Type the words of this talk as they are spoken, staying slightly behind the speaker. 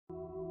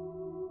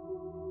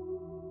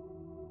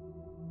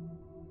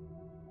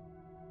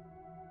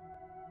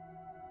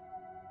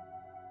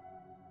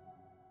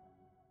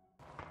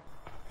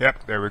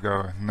Yep, there we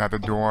go. Another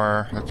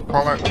door. Let's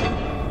pull it.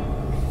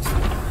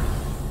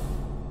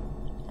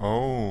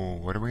 Oh,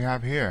 what do we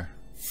have here?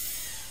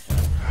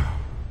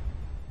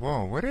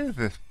 Whoa, what is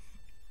this?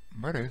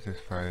 What is this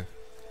place?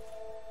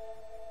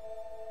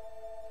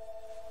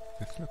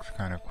 This looks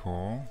kind of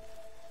cool.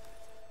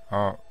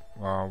 Oh,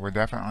 well, we're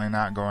definitely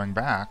not going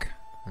back.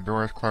 The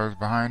door is closed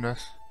behind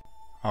us.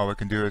 All we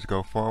can do is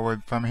go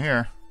forward from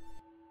here.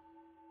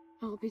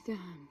 I'll be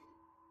damned.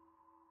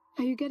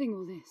 Are you getting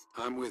all this?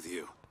 I'm with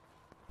you.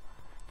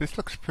 This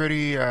looks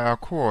pretty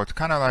cool. It's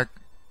kind of like,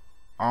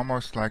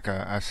 almost like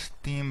a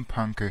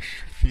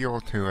steampunkish feel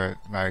to it.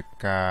 Like,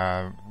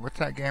 what's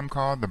that game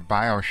called? The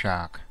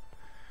BioShock.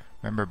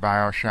 Remember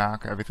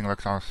BioShock? Everything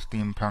looks all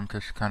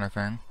steampunkish kind of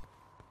thing.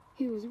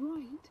 He was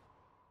right.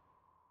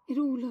 It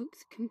all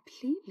looks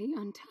completely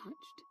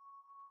untouched.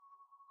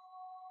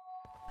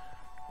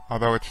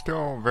 Although it's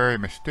still very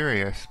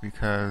mysterious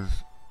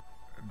because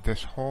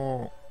this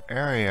whole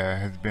area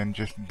has been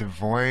just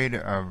devoid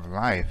of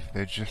life.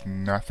 There's just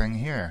nothing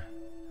here.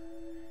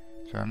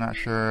 So I'm not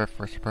sure if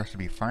we're supposed to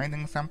be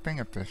finding something,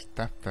 if there's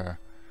stuff to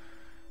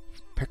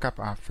pick up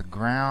off the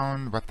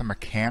ground, what the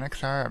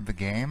mechanics are of the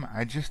game.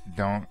 I just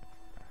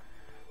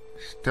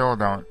still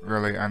don't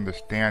really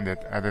understand it,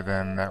 other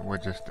than that we're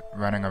just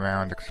running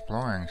around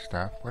exploring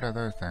stuff. What are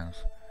those things?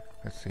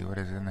 Let's see, what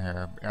is in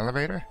here?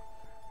 Elevator?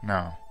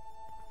 No.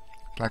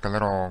 It's like a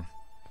little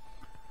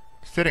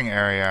sitting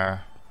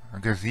area, a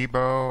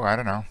gazebo, I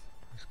don't know.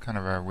 It's kind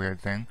of a weird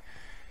thing.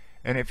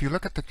 And if you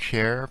look at the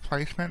chair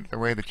placement, the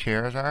way the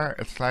chairs are,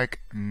 it's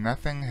like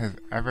nothing has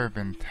ever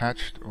been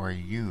touched or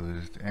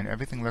used, and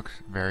everything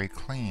looks very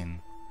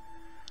clean.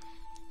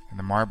 And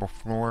the marble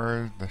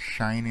floors, the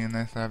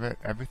shininess of it,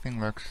 everything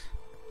looks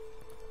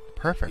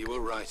perfect. You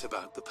were right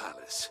about the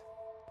palace.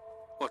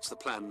 What's the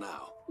plan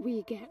now?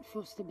 We get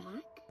Foster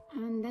back,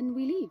 and then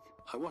we leave.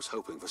 I was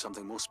hoping for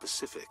something more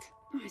specific.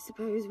 I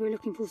suppose we're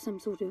looking for some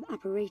sort of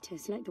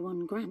apparatus like the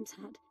one Gramps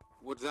had.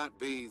 Would that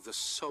be the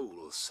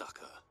Soul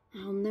Sucker?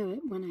 I'll know it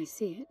when I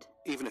see it.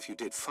 Even if you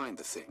did find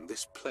the thing,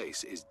 this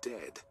place is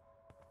dead.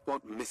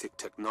 What mythic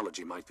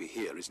technology might be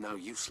here is now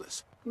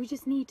useless. We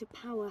just need to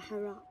power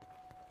her up.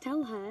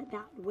 Tell her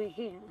that we're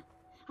here.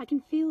 I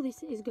can feel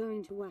this is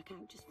going to work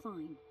out just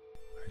fine.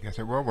 I guess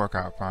it will work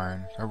out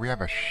fine. So we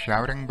have a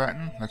shouting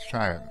button. Let's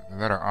try it. The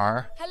letter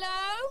R.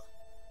 Hello?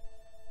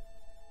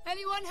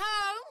 Anyone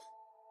home?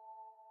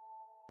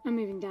 I'm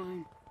moving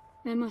down.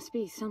 There must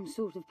be some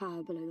sort of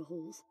power below the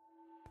halls.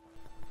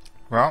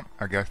 Well,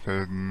 I guess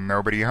there's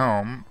nobody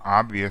home.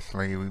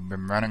 Obviously, we've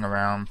been running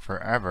around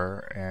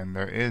forever, and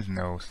there is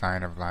no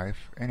sign of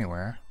life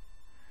anywhere.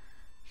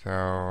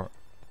 So,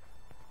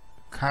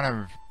 kind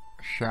of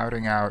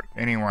shouting out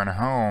anyone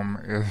home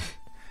is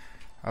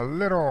a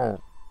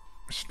little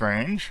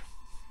strange,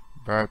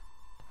 but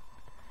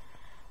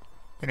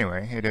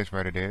anyway, it is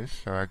what it is.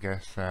 So I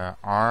guess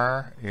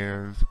R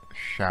is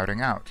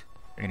shouting out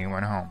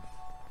anyone home.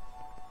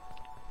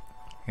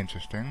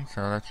 Interesting.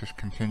 So let's just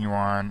continue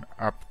on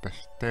up the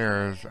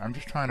stairs. I'm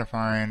just trying to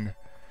find...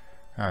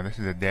 Oh, this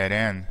is a dead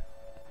end.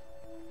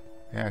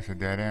 Yeah, it's a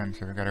dead end,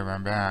 so we gotta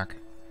run back.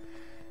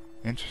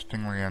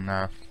 Interestingly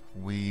enough,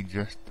 we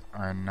just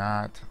are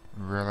not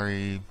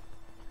really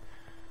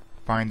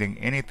finding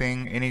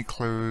anything, any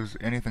clues,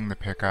 anything to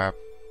pick up.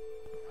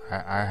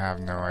 I have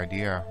no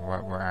idea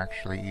what we're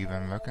actually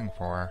even looking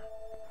for.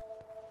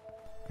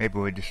 Maybe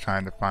we're just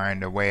trying to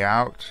find a way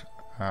out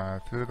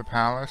through the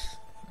palace.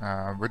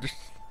 We're just,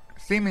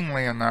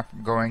 seemingly enough,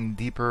 going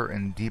deeper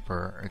and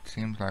deeper. It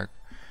seems like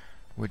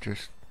we're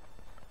just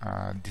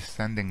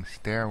descending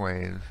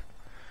stairways,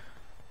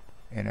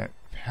 and it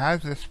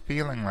has this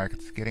feeling like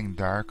it's getting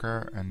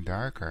darker and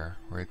darker,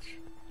 which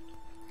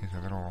is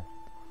a little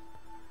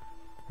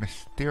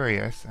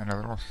mysterious and a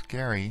little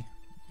scary.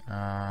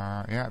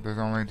 Yeah, there's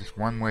only just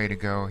one way to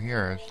go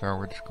here, so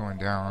we're just going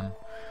down.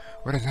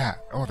 What is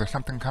that? Oh, there's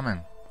something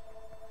coming.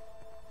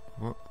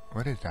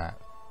 What is that?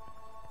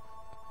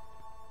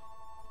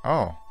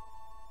 Oh,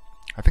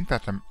 I think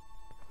that's a...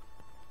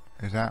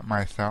 Is that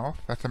myself?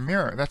 That's a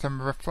mirror. That's a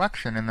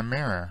reflection in the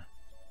mirror.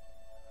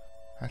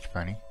 That's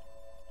funny.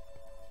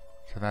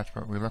 So that's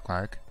what we look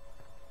like.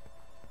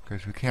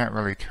 Because we can't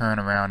really turn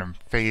around and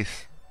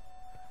face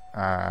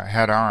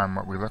head on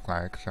what we look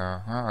like.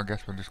 So, well, I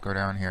guess we'll just go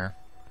down here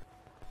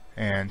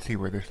and see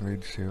where this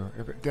leads to.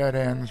 If it dead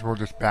ends, we'll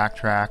just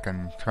backtrack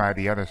and try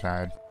the other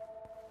side.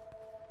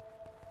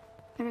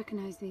 I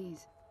recognize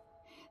these.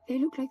 They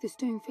look like the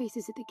stone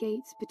faces at the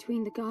gates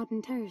between the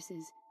garden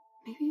terraces.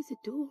 Maybe it's a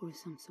door of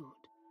some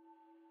sort.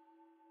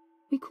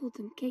 We called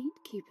them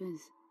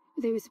gatekeepers.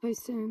 They were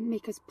supposed to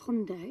make us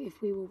ponder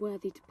if we were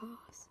worthy to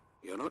pass.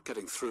 You're not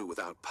getting through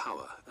without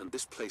power, and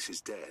this place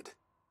is dead.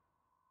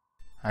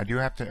 I do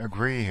have to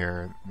agree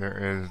here. There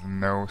is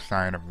no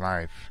sign of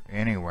life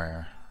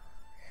anywhere.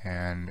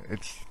 And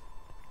it's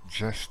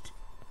just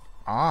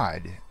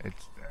odd.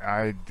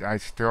 I've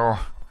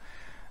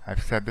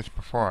said this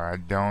before, I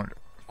don't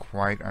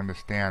quite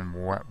understand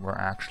what we're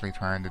actually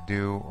trying to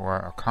do or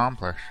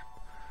accomplish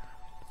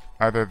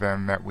other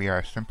than that we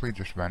are simply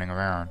just running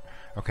around.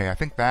 Okay, I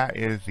think that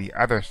is the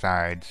other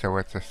side, so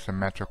it's a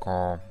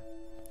symmetrical...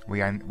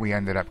 We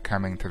ended up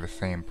coming to the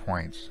same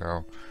point,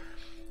 so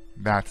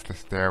that's the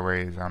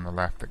stairways on the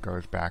left that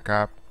goes back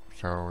up.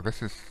 So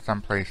this is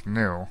someplace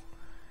new.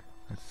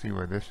 Let's see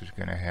where this is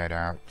going to head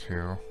out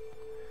to.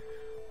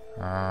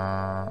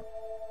 Oh.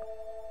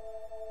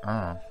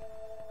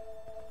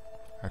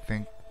 I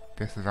think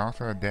this is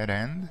also a dead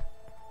end?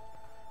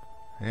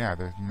 Yeah,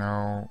 there's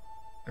no...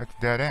 It's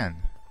dead end.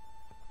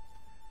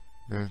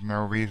 There's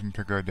no reason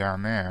to go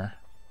down there.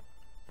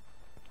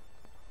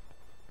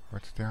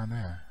 What's down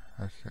there?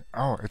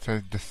 Oh, it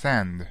says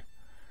descend.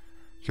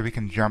 So we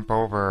can jump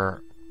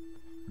over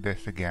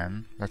this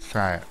again. Let's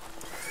try it.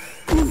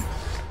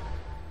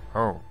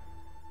 Oh.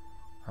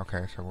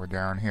 Okay, so we're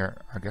down here.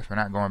 I guess we're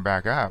not going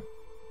back up.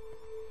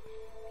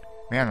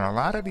 Man, a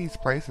lot of these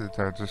places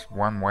are just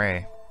one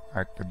way.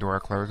 Like the door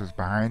closes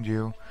behind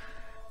you.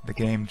 The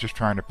game's just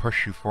trying to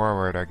push you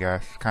forward, I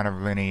guess. Kind of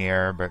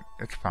linear, but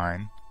it's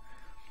fine.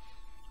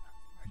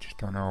 I just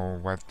don't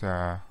know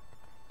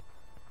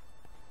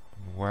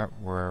where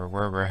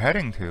we're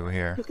heading to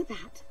here. Look at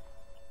that.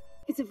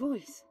 It's a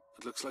voice.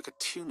 It looks like a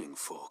tuning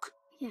fork.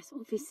 Yes,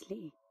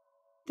 obviously.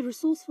 The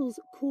resourcefuls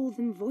call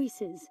them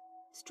voices.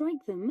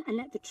 Strike them and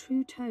let the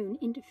true tone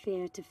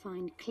interfere to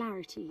find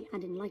clarity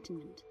and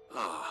enlightenment.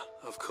 Ah,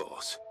 of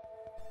course.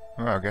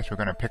 Well, I guess we're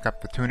going to pick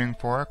up the tuning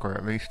fork, or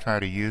at least try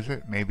to use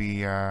it.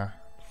 Maybe,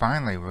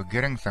 finally, we're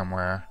getting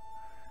somewhere.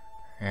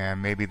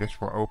 And maybe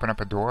this will open up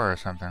a door or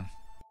something.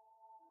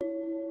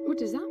 What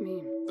does that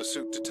mean? The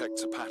suit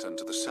detects a pattern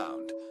to the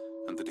sound,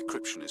 and the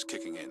decryption is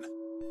kicking in.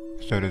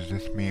 So does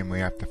this mean we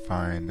have to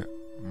find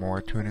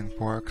more tuning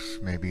forks?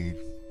 Maybe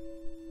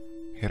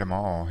hit them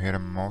all, hit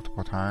them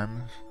multiple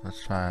times?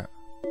 Let's try it.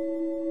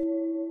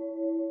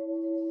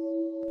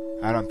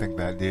 I don't think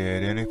that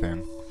did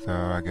anything, so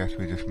I guess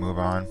we just move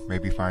on,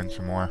 maybe find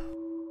some more.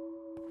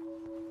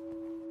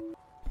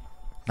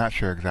 Not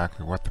sure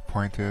exactly what the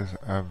point is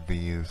of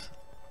these,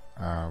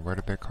 what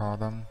did they call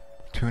them?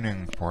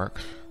 Tuning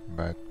forks,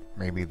 but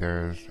maybe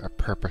there's a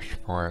purpose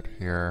for it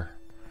here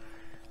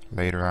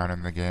later on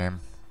in the game.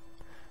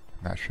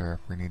 Not sure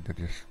if we need to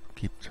just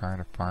keep trying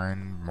to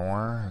find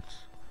more.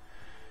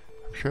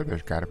 I'm sure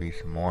there's got to be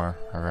some more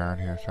around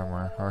here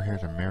somewhere. Oh,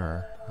 here's a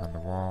mirror on the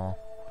wall.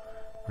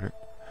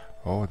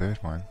 Oh,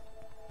 there's one.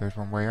 There's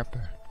one way up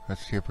there.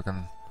 Let's see if we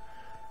can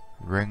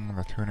ring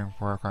the tuning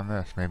fork on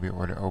this. Maybe it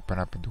would open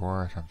up a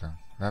door or something.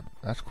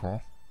 That's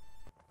cool.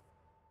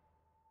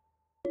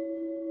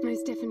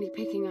 It's definitely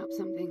picking up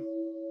something.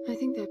 I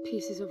think they're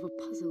pieces of a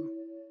puzzle.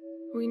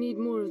 We need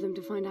more of them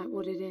to find out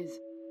what it is.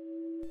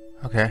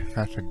 Okay,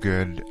 that's a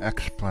good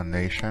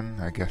explanation.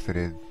 I guess it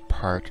is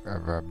part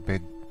of a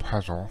big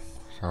puzzle.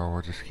 So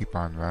we'll just keep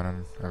on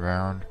running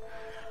around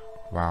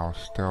while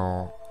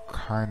still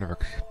kind of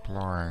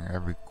exploring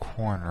every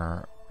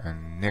corner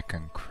and nick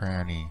and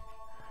cranny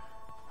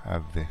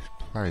of this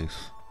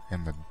place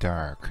in the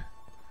dark.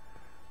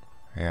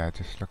 Yeah, it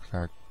just looks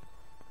like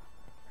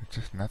it's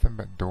just nothing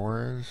but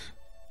doors.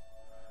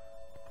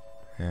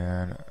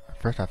 And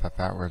at first I thought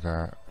that was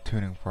a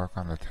tuning fork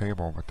on the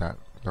table, but that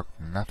looked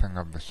nothing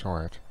of the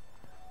sort.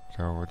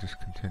 So we'll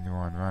just continue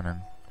on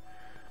running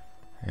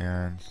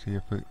and see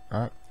if we...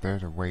 Oh,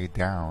 there's a way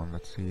down.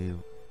 Let's see if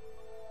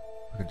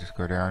we can just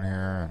go down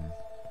here and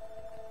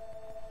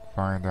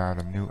find out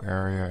a new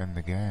area in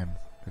the game.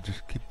 We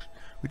just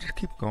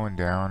keep going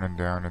down and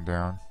down and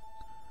down,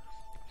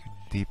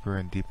 deeper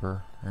and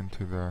deeper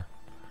into the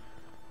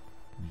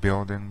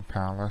building,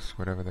 palace,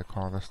 whatever they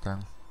call this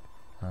thing.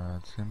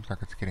 It seems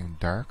like it's getting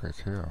darker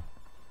too.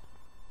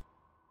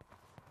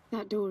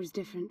 That door is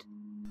different.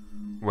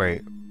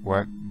 Wait,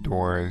 what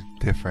door is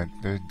different?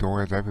 There's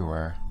doors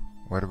everywhere.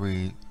 What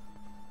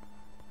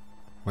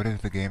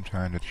is the game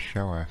trying to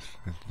show us?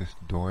 Is this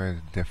door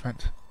is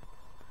different?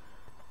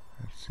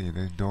 Let's see,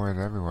 there's doors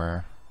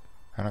everywhere.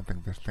 I don't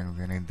think this thing's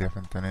any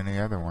different than any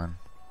other one.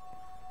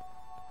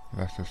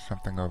 Unless there's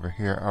something over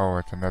here. Oh,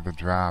 it's another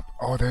drop.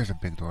 Oh, there's a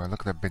big door.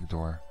 Look at that big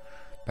door.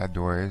 That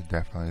door is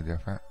definitely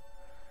different.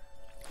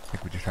 I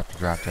think we just have to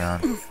drop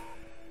down.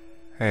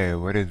 Hey,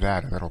 what is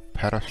that? A little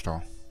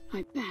pedestal.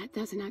 I bet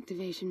that's an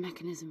activation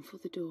mechanism for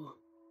the door.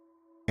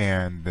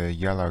 And the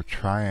yellow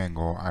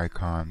triangle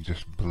icon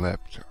just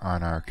blipped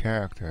on our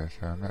character,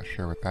 so I'm not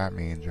sure what that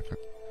means. If it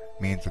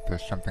means that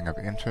there's something of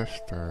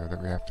interest or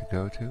that we have to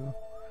go to.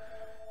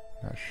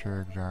 Not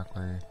sure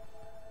exactly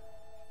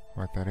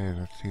what that is.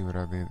 Let's see what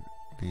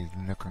these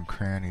nook and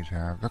crannies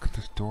have. Look at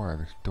this door.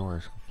 This door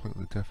is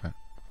completely different.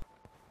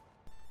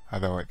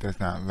 Although it does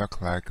not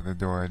look like the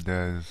door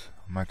does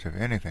much of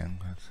anything.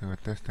 Let's see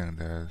what this thing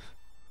does.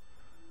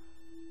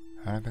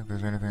 I don't think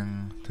there's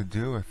anything to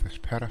do with this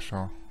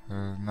pedestal.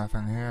 There's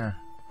nothing here.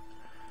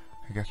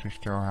 I guess we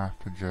still have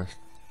to just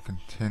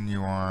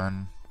continue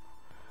on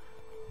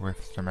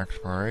with some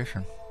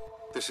exploration.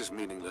 This is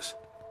meaningless.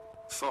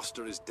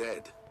 Foster is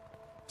dead.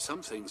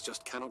 Some things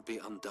just cannot be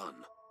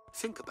undone.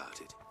 Think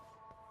about it.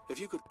 If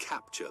you could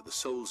capture the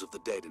souls of the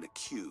dead in a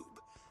cube,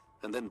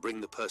 and then bring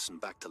the person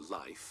back to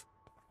life,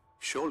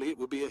 Surely it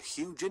would be a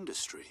huge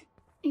industry.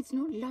 It's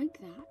not like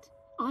that.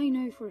 I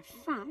know for a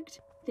fact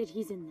that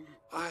he's in there.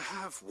 I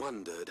have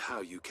wondered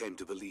how you came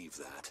to believe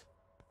that.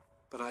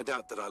 But I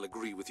doubt that I'll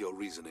agree with your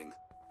reasoning.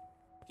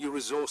 You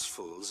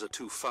resourcefuls are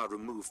too far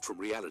removed from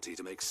reality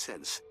to make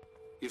sense.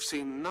 You've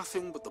seen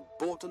nothing but the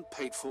bought and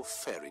paid for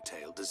fairy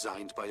tale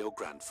designed by your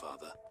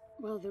grandfather.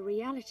 Well, the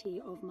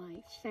reality of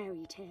my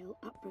fairy tale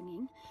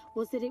upbringing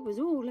was that it was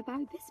all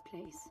about this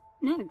place.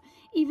 No,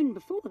 even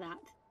before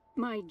that,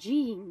 my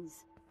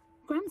genes.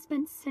 Graham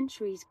spent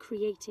centuries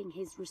creating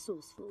his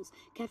resourcefuls,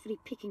 carefully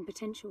picking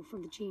potential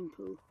from the gene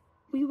pool.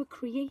 We were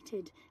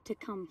created to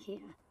come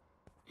here,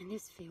 and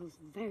this feels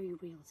very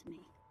real to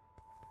me.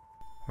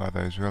 Well,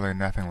 there's really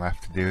nothing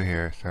left to do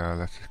here, so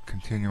let's just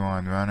continue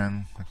on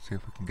running. Let's see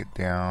if we can get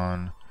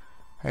down.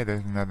 Hey,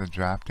 there's another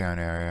drop-down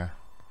area.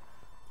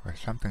 Or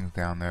something's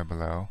down there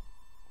below.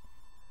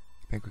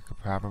 I think we could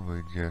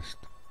probably just,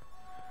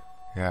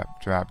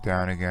 drop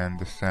down again,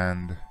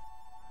 descend.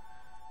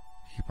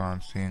 Keep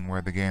on seeing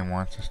where the game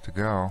wants us to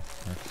go.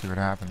 Let's see what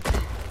happens.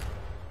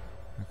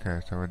 Okay,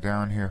 so we're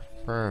down here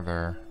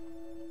further.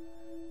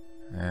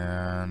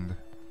 And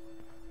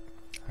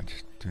I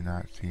just do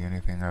not see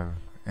anything of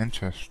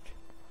interest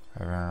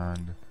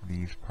around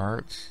these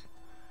parts.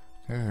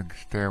 There's a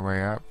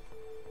stairway up.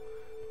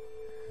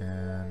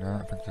 And I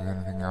don't think there's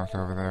anything else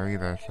over there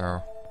either,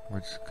 so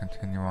we'll just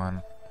continue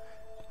on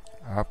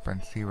up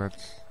and see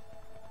what's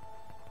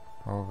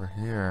over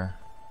here.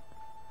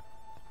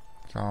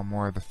 It's all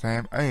more of the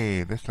same.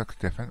 Hey, this looks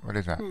different. What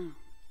is that? Now,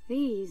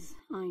 these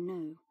I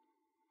know.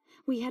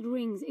 We had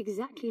rings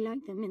exactly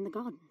like them in the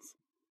gardens.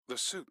 The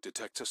suit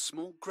detects a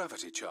small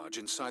gravity charge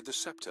inside the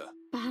scepter.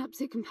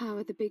 Perhaps it can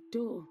power the big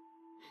door.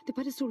 The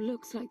pedestal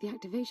looks like the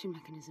activation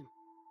mechanism.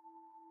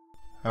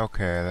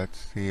 Okay, let's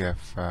see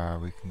if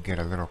we can get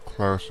a little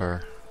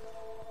closer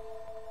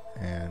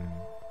and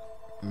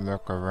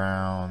look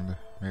around.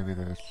 Maybe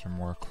there's some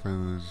more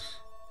clues.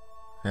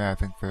 Yeah, I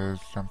think there's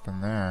something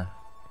there.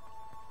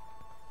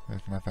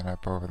 There's nothing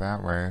up over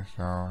that way,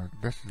 so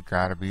this has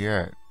got to be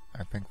it.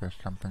 I think there's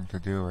something to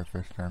do with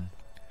this thing.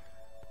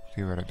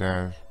 See what it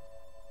does.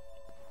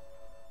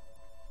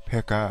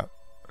 Pick up.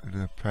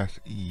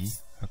 Press E.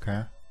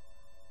 Okay.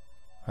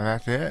 Well,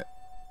 that's it.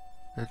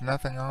 There's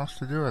nothing else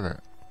to do with it.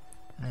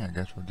 Yeah, I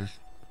guess we'll just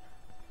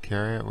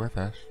carry it with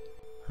us.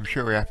 I'm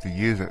sure we have to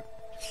use it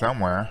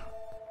somewhere.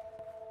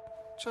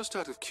 Just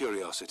out of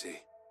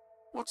curiosity,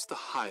 what's the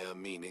higher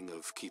meaning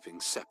of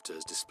keeping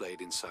scepters displayed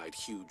inside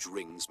huge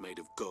rings made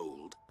of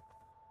gold?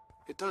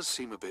 It does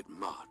seem a bit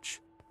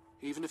much,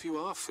 even if you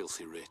are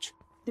filthy rich.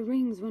 The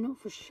rings were not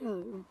for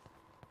show.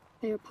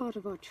 They are part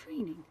of our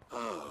training.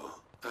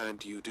 Oh,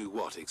 and you do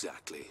what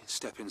exactly?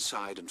 Step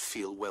inside and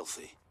feel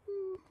wealthy?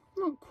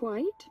 Not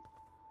quite.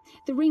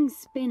 The rings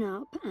spin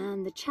up,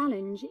 and the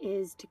challenge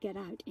is to get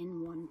out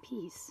in one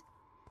piece.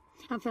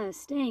 At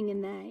first, staying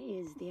in there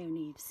is the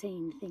only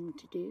sane thing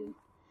to do.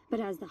 But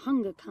as the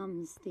hunger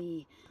comes,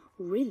 the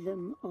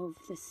rhythm of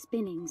the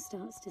spinning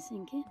starts to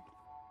sink in.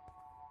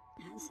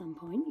 At some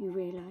point, you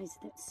realize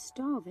that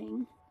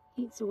starving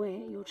eats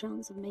away at your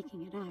chance of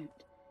making it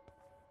out.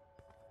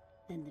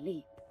 Then the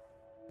leap.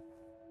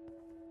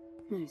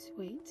 No,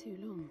 wait too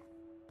long.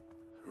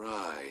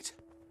 Right.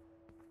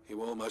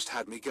 You almost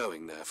had me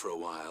going there for a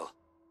while.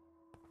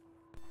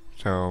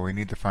 So we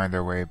need to find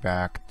our way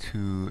back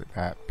to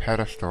that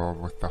pedestal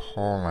with the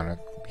hole in it,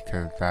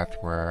 because that's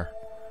where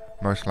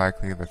most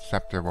likely the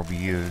scepter will be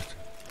used.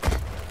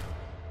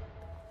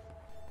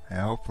 And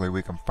hopefully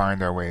we can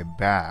find our way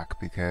back,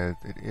 because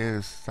it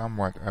is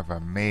somewhat of a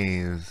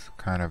maze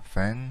kind of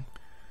thing.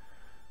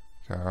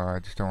 So I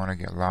just don't want to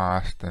get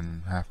lost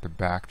and have to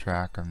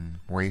backtrack and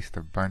waste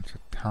a bunch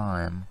of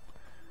time.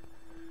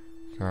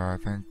 So I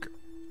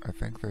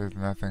think there's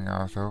nothing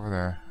else over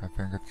there. I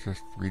think it's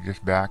just, we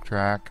just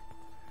backtrack,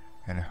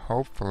 and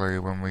hopefully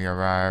when we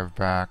arrive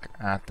back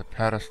at the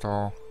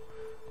pedestal,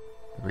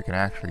 we can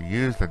actually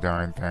use the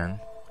darn thing.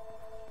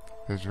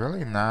 There's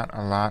really not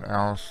a lot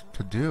else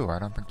to do. I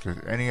don't think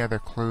there's any other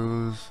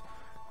clues,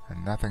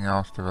 and nothing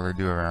else to really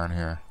do around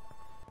here.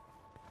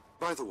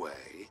 By the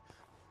way,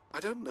 I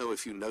don't know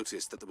if you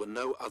noticed that there were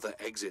no other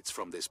exits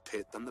from this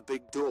pit than the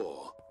big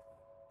door.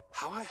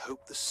 How I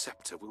hope the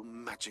scepter will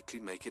magically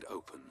make it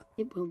open.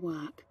 It will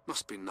work.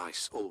 Must be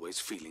nice always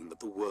feeling that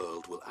the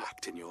world will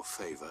act in your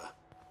favor.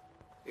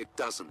 It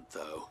doesn't,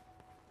 though.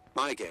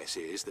 My guess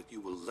is that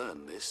you will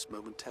learn this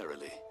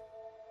momentarily.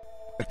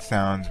 It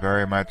sounds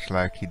very much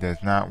like he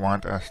does not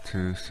want us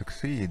to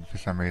succeed for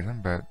some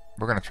reason, but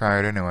we're going to try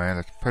it anyway.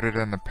 Let's put it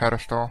in the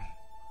pedestal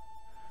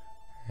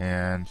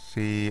and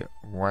see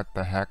what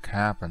the heck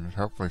happens.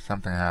 Hopefully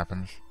something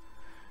happens.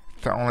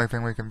 It's the only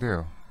thing we can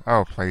do.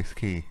 Oh, place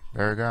key.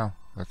 There we go.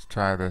 Let's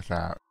try this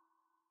out.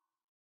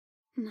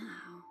 Now,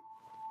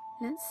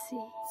 let's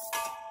see.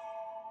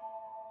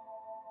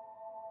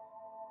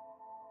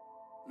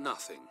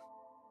 Nothing.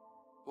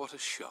 What a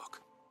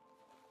shock.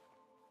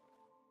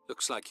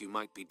 Looks like you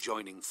might be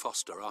joining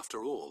Foster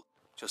after all,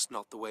 just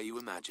not the way you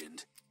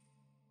imagined.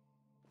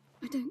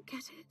 I don't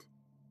get it.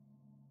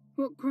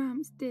 What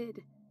Gramps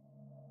did.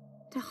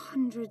 to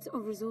hundreds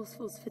of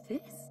resourcefuls for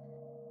this?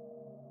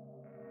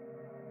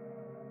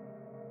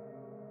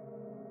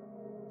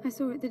 I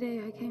saw it the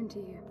day I came to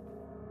you.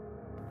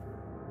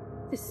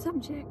 The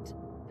subject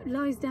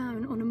lies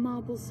down on a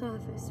marble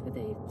surface with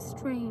a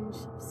strange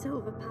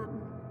silver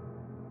pattern.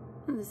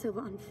 And the silver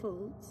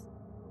unfolds,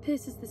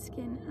 pierces the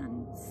skin,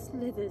 and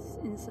slithers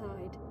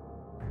inside.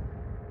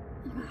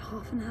 In about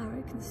half an hour,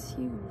 it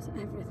consumes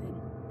everything.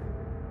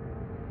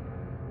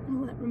 And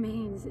all that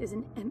remains is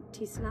an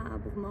empty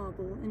slab of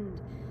marble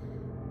and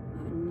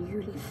a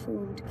newly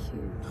formed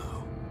cube.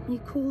 No. He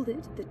called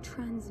it the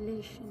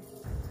translation.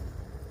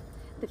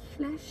 The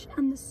flesh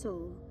and the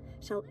soul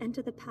shall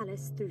enter the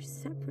palace through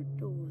separate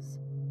doors.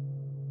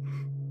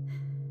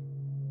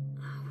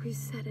 We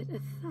said it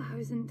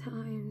 1,000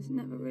 times,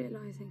 never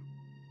realizing.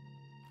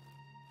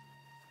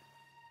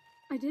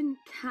 I didn't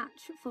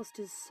catch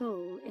Foster's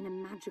soul in a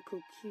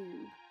magical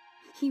cube.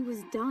 He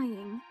was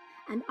dying,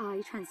 and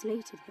I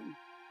translated him.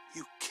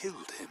 You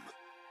killed him.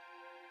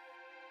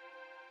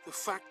 The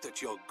fact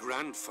that your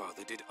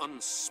grandfather did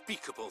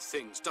unspeakable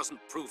things doesn't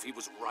prove he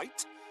was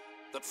right.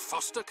 That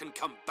Foster can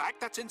come back,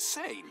 that's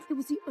insane. It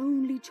was the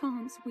only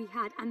chance we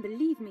had, and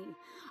believe me,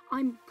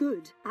 I'm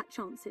good at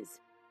chances.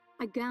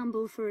 I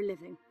gamble for a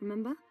living,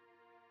 remember?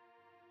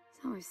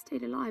 It's how I've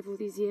stayed alive all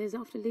these years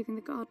after leaving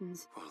the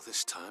gardens. Well,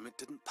 this time it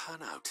didn't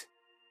pan out.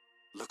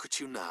 Look at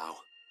you now.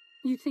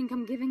 You think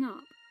I'm giving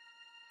up?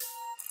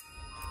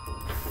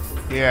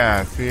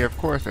 Yeah, see, of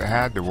course it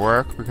had to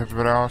work, because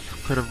what else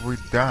could have we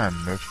done?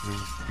 This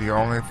was the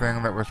only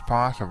thing that was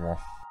possible.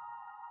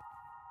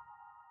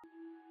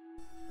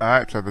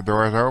 Alright, so the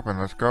door is open,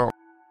 let's go.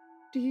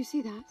 Do you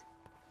see that?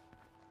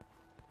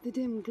 The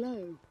dim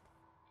glow.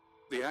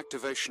 The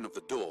activation of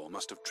the door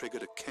must have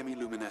triggered a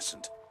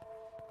chemiluminescent.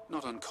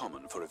 Not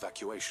uncommon for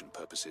evacuation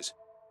purposes.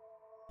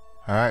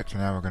 Alright, so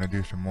now we're going to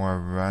do some more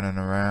running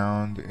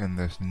around in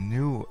this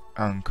new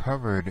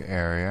uncovered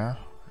area.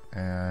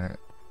 And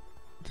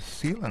the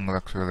ceiling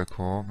looks really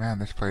cool. Man,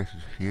 this place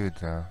is huge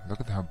though. Look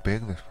at how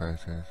big this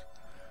place is.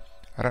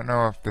 I don't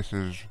know if this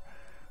is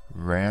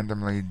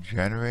randomly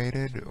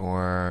generated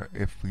or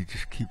if we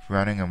just keep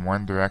running in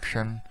one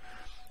direction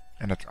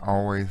and it's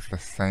always the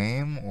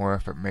same, or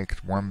if it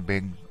makes one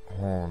big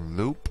whole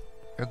loop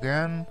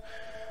again.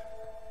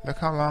 Look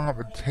how long it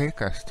would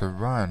take us to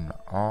run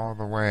all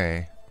the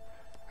way.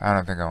 I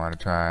don't think I want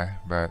to try,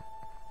 but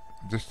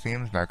it just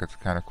seems like it's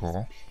kind of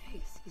cool. This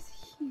place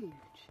is huge.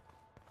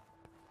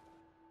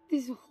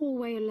 This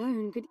hallway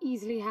alone could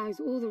easily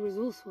house all the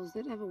resourcefuls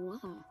that ever were.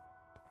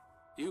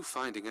 You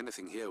finding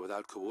anything here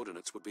without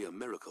coordinates would be a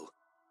miracle.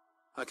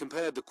 I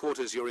compared the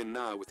quarters you're in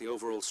now with the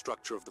overall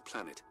structure of the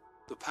planet.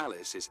 The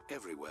palace is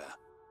everywhere,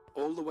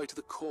 all the way to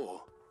the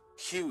core.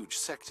 Huge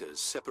sectors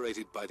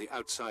separated by the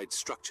outside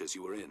structures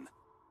you were in.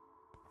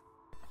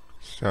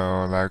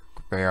 So, like,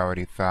 they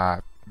already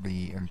thought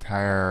the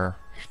entire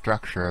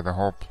structure, the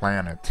whole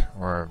planet,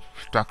 or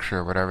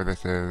structure, whatever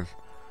this is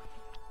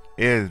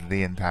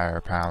the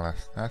entire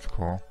palace. That's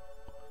cool.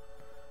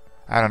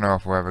 I don't know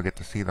if we'll ever get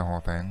to see the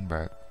whole thing,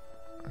 but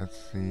let's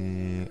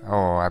see.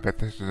 Oh, I bet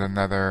this is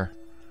another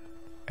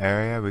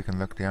area. We can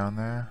look down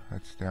there.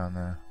 It's down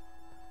there.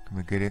 Can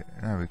we get it?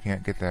 No, we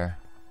can't get there.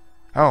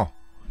 Oh!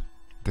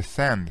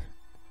 Descend.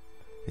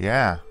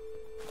 Yeah.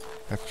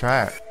 Let's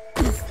try it.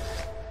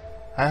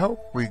 I hope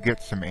we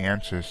get some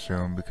answers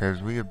soon,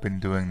 because we have been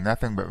doing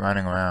nothing but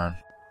running around.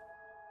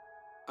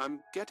 I'm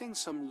getting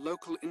some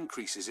local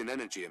increases in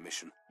energy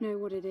emission. Know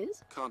what it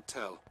is? Can't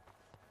tell.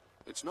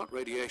 It's not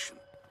radiation.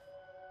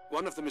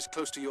 One of them is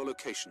close to your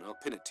location. I'll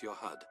pin it to your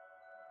HUD.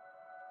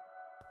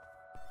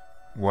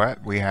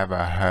 What? We have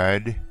a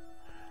HUD?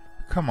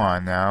 Come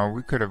on now,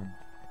 we could have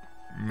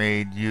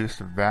made use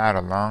of that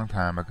a long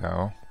time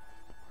ago.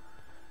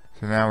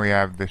 So now we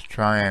have this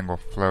triangle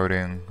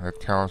floating that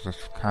tells us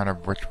kind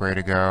of which way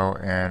to go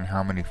and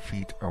how many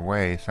feet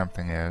away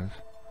something is.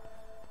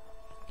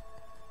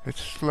 It's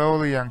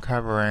slowly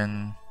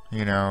uncovering,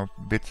 you know,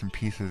 bits and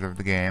pieces of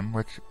the game,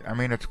 which, I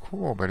mean, it's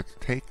cool, but it's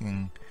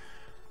taking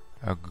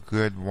a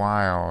good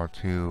while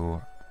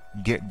to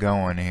get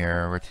going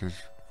here, which is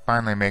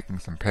finally making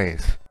some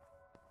pace.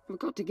 I've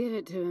got to give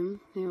it to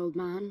him, the old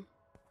man.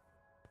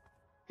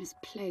 This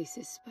place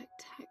is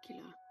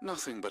spectacular.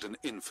 Nothing but an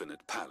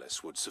infinite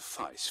palace would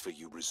suffice for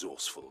you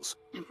resourcefuls.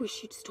 I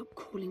wish you'd stop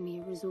calling me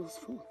a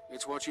resourceful.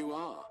 It's what you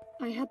are.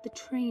 I had the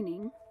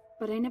training,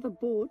 but I never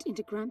bought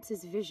into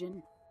Gramps'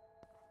 vision.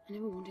 I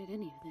never wanted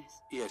any of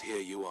this. Yet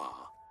here you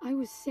are. I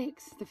was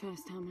 6 the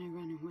first time I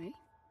ran away.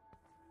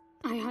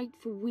 I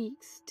hiked for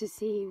weeks to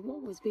see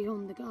what was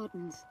beyond the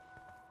gardens.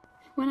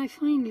 When I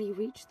finally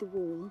reached the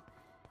wall,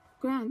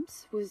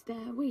 Gramps was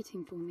there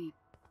waiting for me.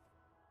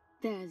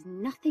 There's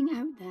nothing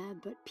out there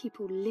but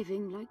people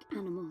living like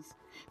animals,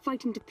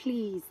 fighting to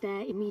please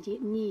their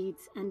immediate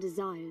needs and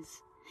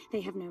desires.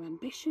 They have no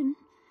ambition,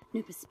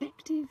 no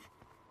perspective.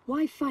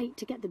 Why fight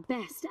to get the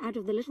best out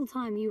of the little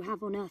time you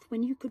have on Earth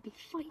when you could be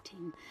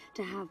fighting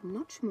to have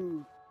much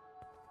more?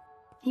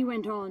 He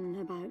went on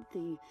about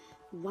the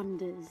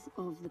wonders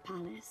of the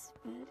palace,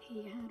 but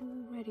he had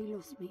already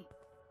lost me.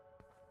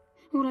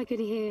 All I could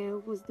hear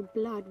was the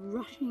blood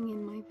rushing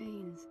in my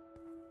veins.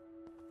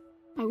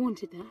 I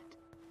wanted that.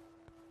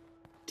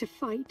 To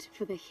fight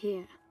for the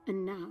here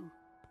and now.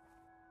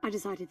 I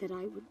decided that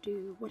I would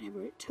do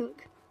whatever it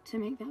took to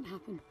make that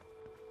happen.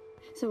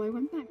 So I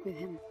went back with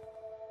him,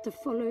 to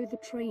follow the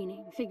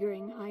training,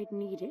 figuring I'd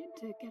need it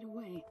to get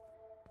away.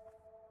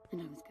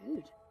 And I was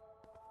good.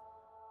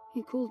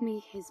 He called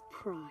me his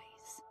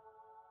prize.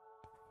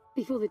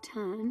 Before the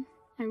turn,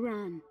 I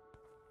ran,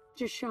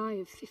 just shy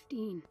of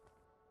 15.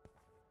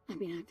 I've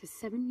been out for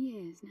 7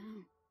 years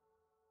now.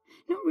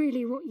 Not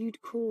really what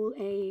you'd call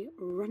a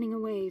running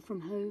away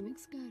from home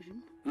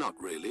excursion. Not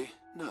really,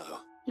 no.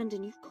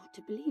 London, you've got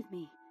to believe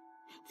me.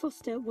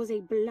 Foster was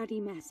a bloody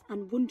mess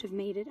and wouldn't have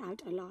made it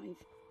out alive.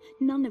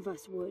 None of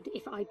us would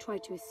if I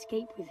tried to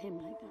escape with him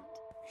like that.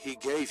 He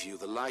gave you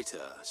the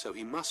lighter, so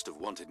he must have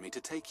wanted me to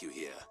take you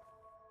here.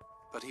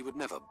 But he would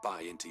never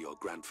buy into your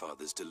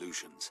grandfather's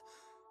delusions.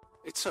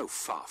 It's so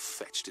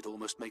far-fetched it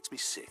almost makes me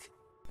sick.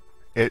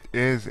 It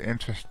is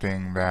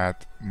interesting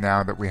that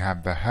now that we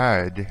have the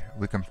HUD,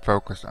 we can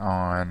focus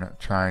on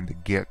trying to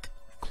get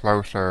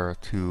closer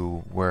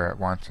to where it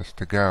wants us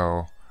to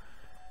go,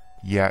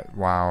 yet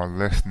while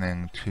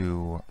listening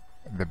to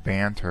the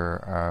banter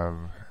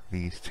of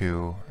these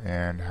two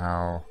and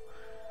how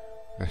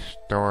the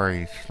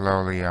story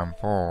slowly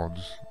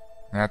unfolds.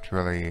 That's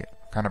really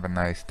kind of a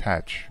nice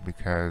touch,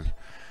 because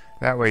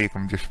that way you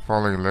can just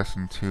fully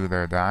listen to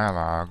their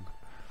dialogue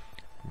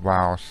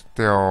while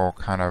still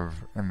kind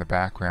of in the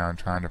background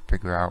trying to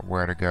figure out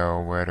where to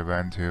go, where to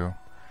run to.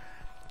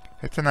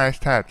 It's a nice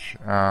touch.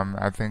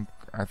 I think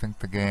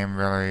the game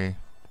really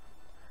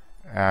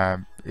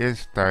is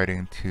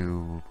starting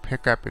to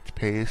pick up its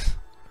pace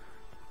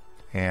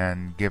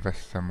and give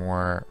us some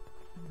more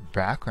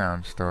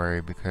background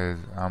story because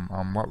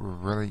on what we're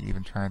really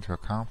even trying to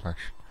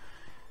accomplish.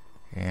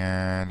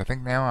 And I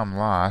think now I'm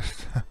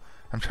lost.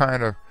 I'm trying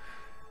to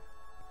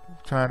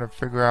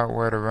figure out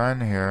where to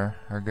run here.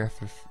 I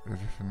guess is this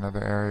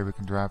another area we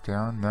can drop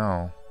down?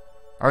 No.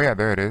 Oh yeah,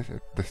 there it is.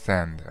 It's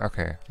descend.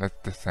 Okay, let's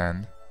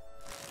descend.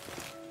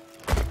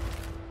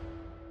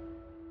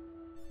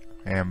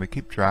 And we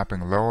keep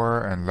dropping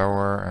lower and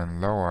lower and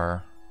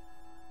lower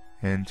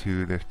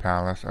into this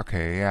palace.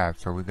 Okay, yeah,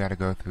 so we gotta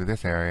go through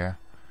this area.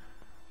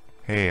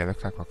 Hey, it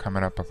looks like we're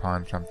coming up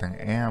upon something,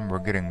 and we're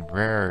getting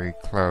very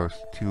close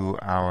to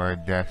our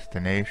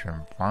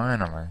destination,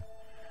 finally.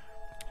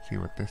 Let's see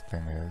what this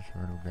thing is.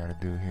 What do we gotta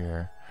do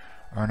here?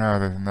 Oh no,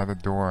 there's another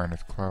door and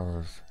it's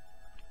closed.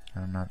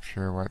 I'm not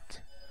sure what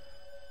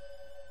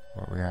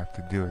we have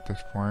to do at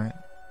this point.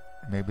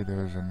 Maybe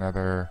there's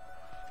another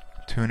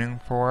tuning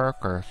fork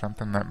or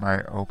something that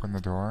might open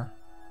the door.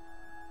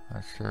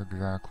 Not sure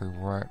exactly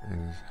what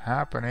is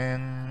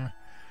happening.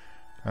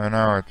 Oh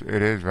no,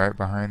 it is right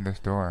behind this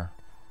door.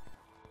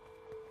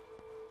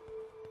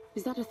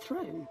 Is that a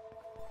throne?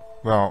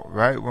 Well,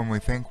 right when we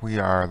think we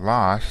are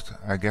lost,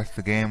 I guess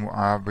the game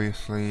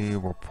obviously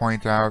will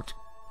point out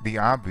the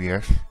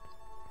obvious.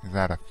 Is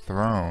that a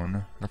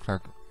throne? Looks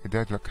like it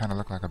does kind of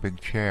look like a big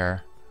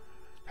chair.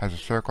 Has a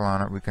circle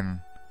on it. We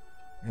can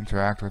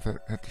interact with it.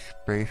 Hit the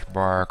space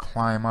bar.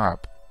 Climb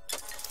up.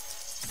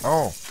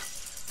 Oh,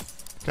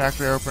 it's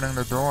actually opening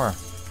the door.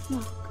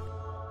 Look.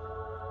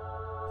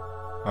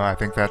 Oh, I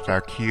think that's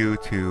our cue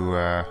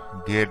to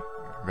get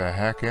the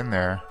heck in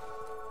there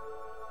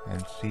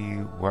and see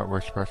what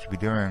we're supposed to be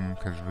doing,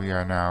 because we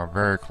are now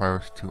very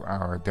close to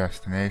our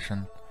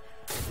destination.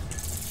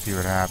 See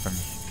what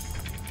happens.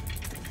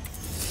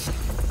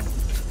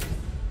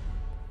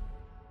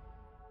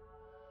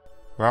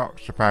 Well,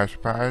 surprise,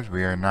 surprise,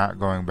 we are not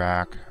going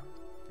back,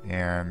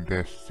 and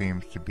this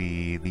seems to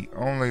be the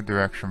only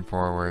direction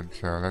forward,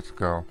 so let's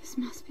go. This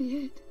must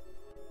be it.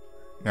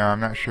 Now,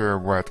 I'm not sure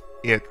what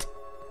it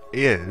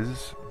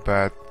is,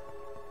 but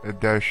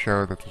it does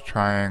show that the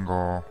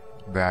triangle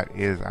that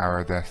is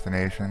our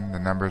destination. The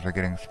numbers are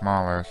getting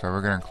smaller, so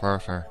we're getting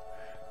closer.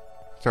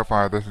 So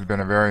far, this has been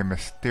a very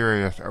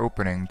mysterious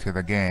opening to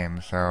the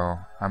game, so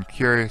I'm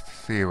curious to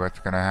see what's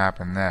going to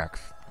happen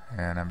next,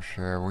 and I'm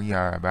sure we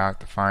are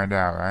about to find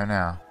out right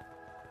now.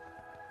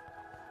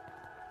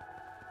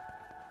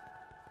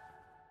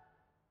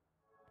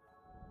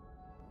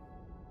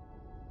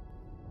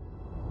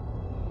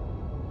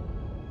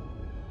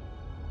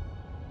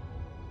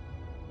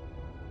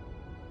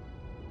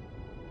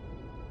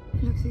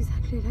 It looks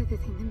exactly like the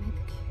thing that made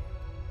the cube.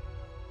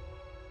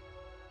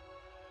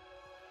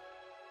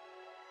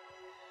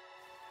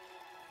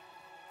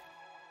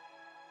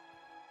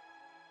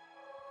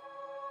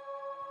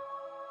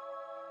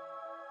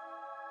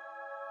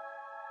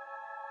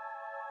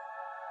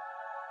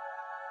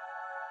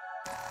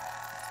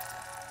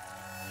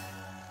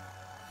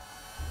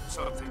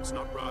 Something's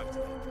not right.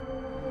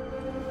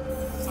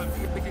 I'm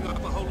picking up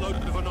a whole load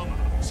of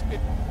anomalies.